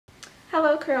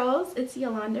Hello curls, it's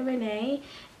Yolanda Renee.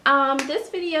 This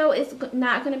video is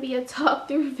not going to be a talk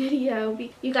through video.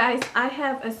 You guys, I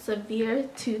have a severe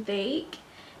toothache.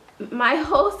 My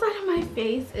whole side of my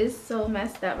face is so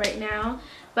messed up right now,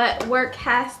 but work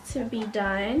has to be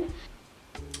done.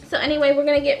 So anyway, we're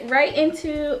going to get right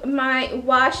into my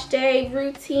wash day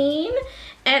routine,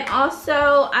 and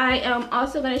also I am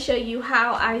also going to show you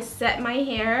how I set my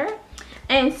hair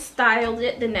and styled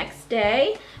it the next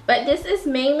day. But this is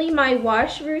mainly my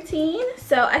wash routine,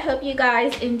 so I hope you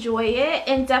guys enjoy it,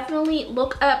 and definitely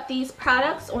look up these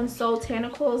products on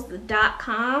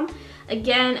Soultanicals.com.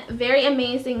 Again, very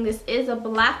amazing. This is a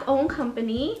black owned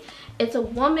company, it's a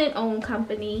woman owned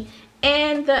company,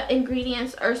 and the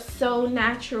ingredients are so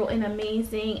natural and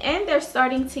amazing, and they're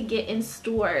starting to get in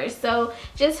stores, so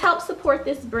just help support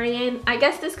this brand. I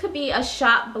guess this could be a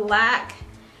shop black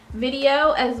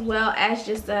video as well as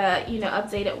just a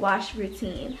updated wash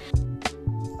routine.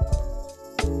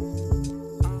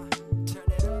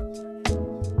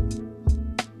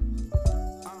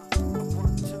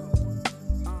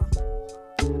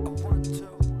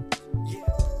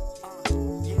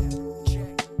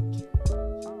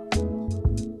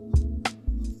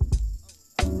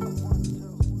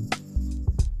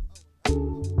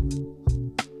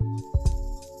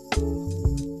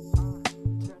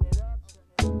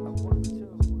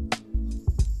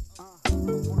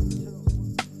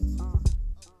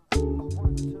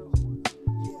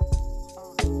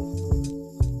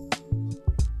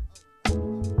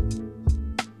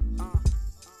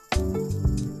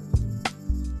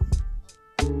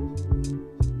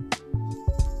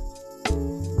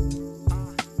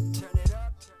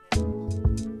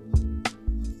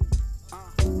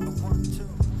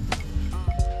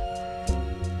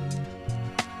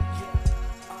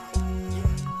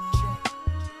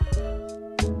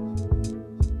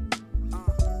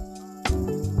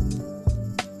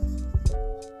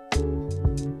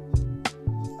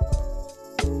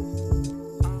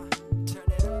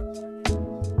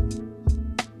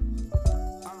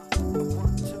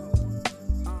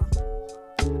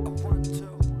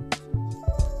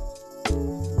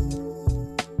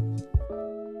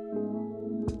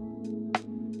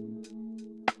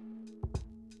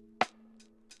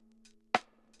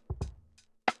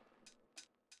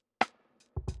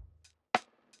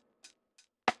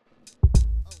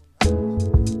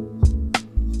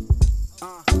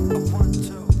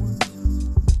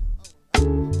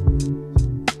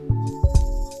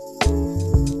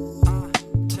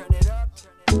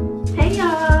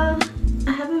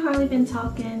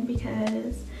 Talking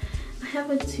because I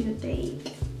have a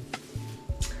toothache,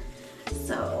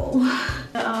 so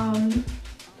the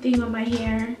thing on my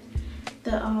hair,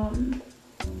 the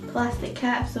plastic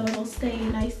cap, so it'll stay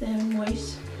nice and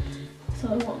moist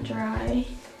so it won't dry.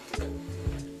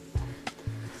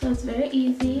 So it's very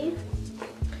easy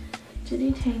to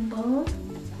detangle.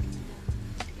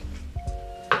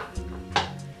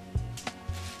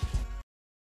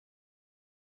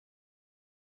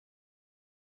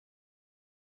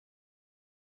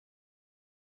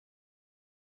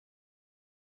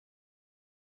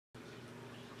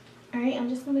 Alright, I'm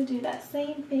just going to do that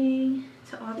same thing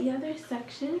to all the other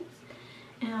sections,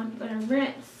 and I'm going to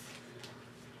rinse,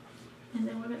 and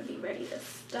then we're going to be ready to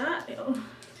style.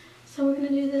 So we're going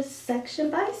to do this section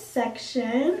by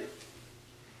section.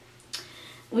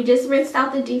 We just rinsed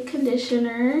out the deep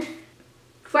conditioner.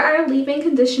 For our leave-in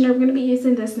conditioner, we're going to be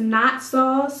using this Knot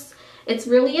Sauce. It's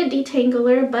really a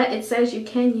detangler, but it says you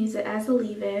can use it as a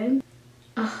leave-in.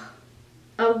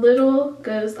 A little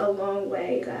goes a long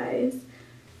way, guys.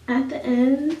 At the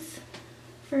ends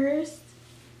first,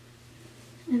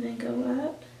 and then go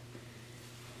up.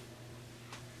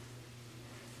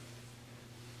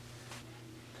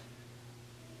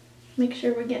 Make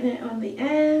sure we're getting it on the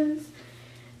ends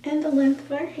and the length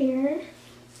of our hair.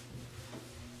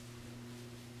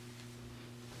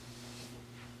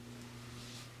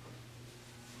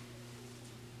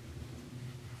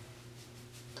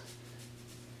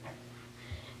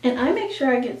 And I make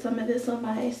sure I get some of this on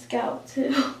my scalp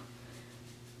too.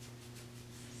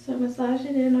 So massage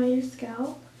it in on your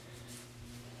scalp.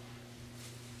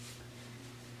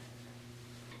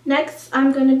 Next,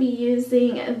 I'm going to be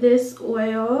using this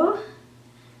oil,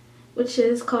 which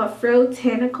is called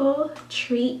FRO'TANICAL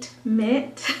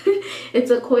Treatment. It's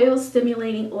a coil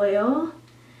stimulating oil.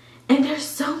 And there's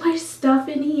so much stuff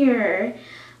in here.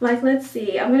 Like, let's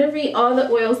see. I'm going to read all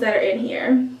the oils that are in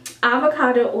here.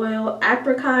 Avocado oil,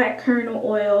 apricot kernel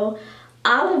oil,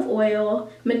 olive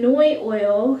oil, MONOI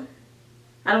oil,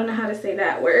 I don't know how to say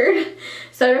that word,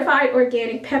 certified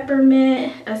organic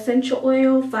peppermint, essential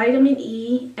oil, vitamin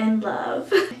E, and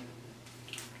love.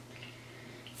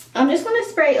 I'm just going to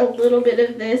spray a little bit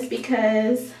of this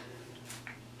because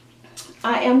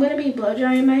I am going to be blow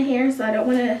drying my hair, so I don't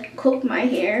want to cook my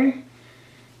hair.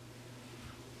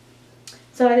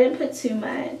 So I didn't put too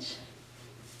much.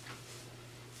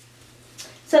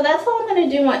 So that's all I'm going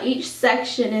to do on each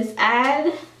section is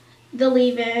add the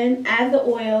leave-in, add the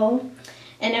oil,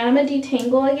 and now I'm going to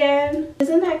detangle again.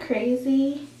 Isn't that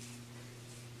crazy?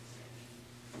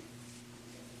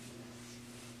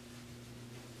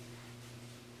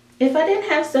 If I didn't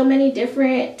have so many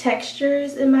different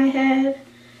textures in my head,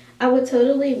 I would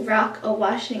totally rock a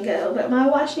wash and go. But my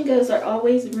wash and goes are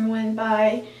always ruined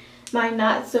by my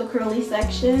not so curly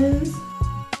sections.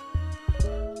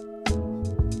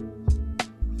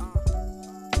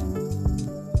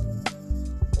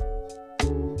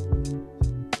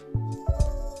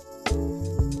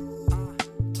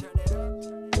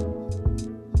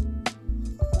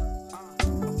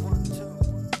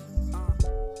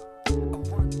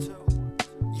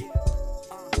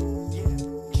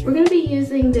 We're going to be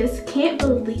using this Can't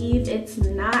Believe It's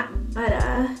Not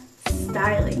BUTTA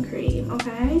styling cream,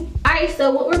 okay? Alright,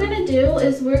 so what we're going to do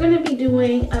is we're going to be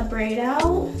doing a braid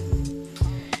out,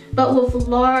 but with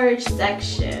large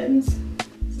sections.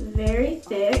 It's very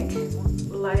thick,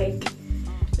 like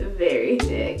very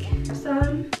thick.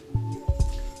 Some,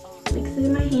 mix it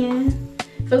in my hand.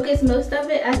 Focus most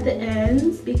of it at the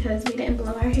ends because we didn't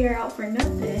blow our hair out for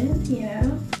nothing, you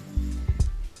know?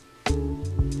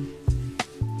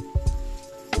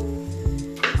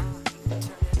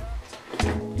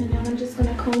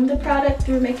 Comb the product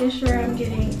through, making sure I'm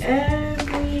getting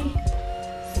every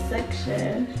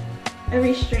section,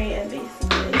 every strand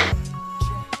basically.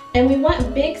 And we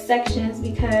want big sections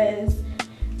because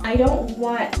I don't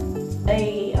want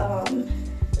a,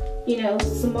 you know,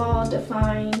 small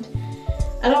defined,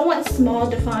 I don't want small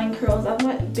defined curls, I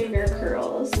want bigger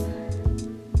curls.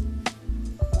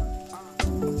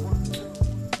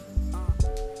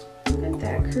 Look at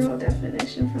that curl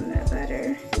definition from that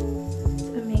butter. It's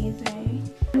amazing.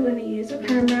 I'm going to use a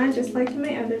perm rod just like in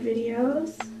my other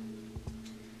videos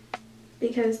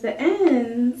because the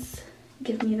ends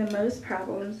give me the most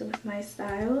problems with my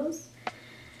styles.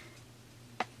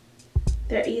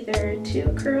 They're either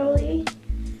too curly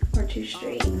or too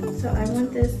straight. So I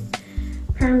want this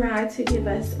perm rod to give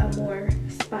us a more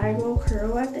spiral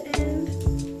curl at the end.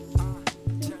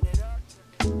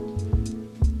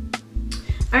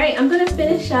 Alright, I'm going to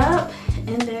finish up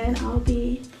and then I'll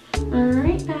be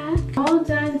right back. All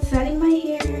done setting my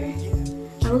hair.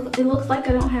 It looks like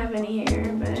I don't have any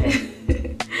hair, but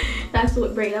that's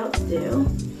what braid outs do.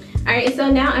 Alright,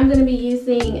 so now I'm going to be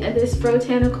using this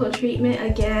FRO'TANICAL treatment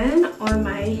again on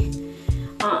my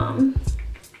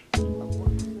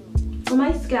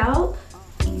scalp.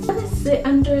 I'm going to sit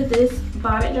under this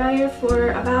bonnet dryer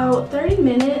for about 30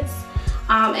 minutes.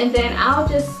 And then I'll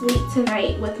just sleep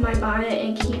tonight with my bonnet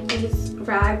and keep these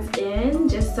rods in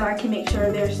just so I can make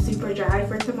sure they're super dry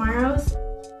for tomorrow's.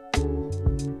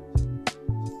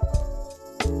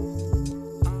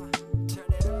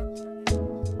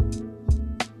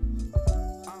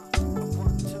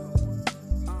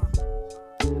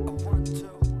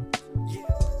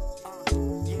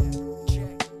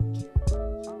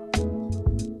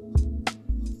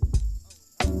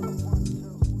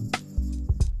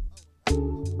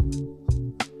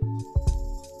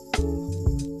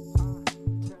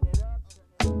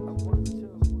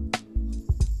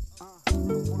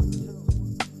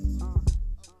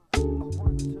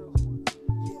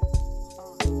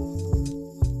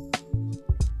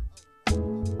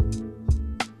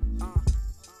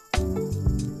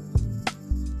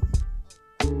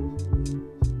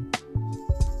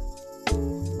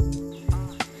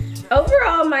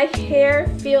 Overall, my hair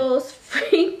feels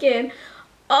freaking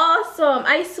awesome.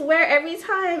 I swear every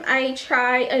time I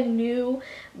try a new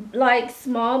like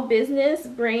small business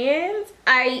brand,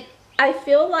 I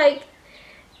feel like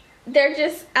they're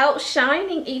just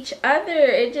outshining each other.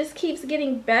 It just keeps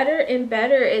getting better and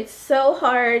better. It's so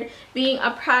hard being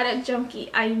a product junkie,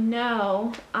 I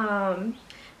know.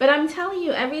 But I'm telling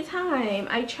you, every time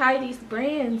I try these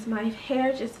brands, my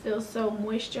hair just feels so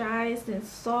moisturized and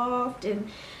soft, and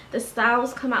the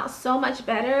styles come out so much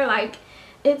better. Like,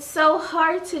 it's so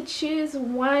hard to choose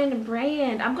one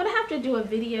brand. I'm gonna have to do a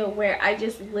video where I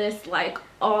just list like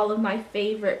all of my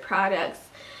favorite products,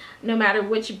 no matter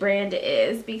which brand it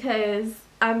is, because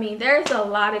I mean, there's a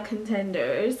lot of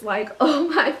contenders. Like, oh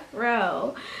my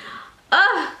fro.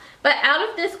 But out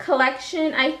of this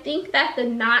collection, I think that the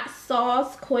Not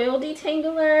Sauce Coil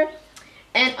Detangler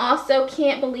and also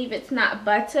Can't Believe It's Not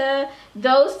Butta.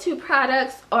 Those two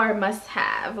products are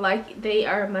must-have. Like, they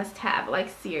are must-have, like,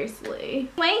 seriously.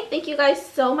 Anyway, thank you guys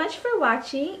so much for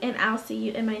watching, and I'll see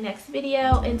you in my next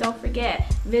video. And don't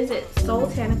forget, visit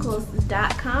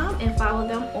Soultanicals.com and follow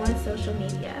them on social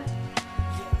media.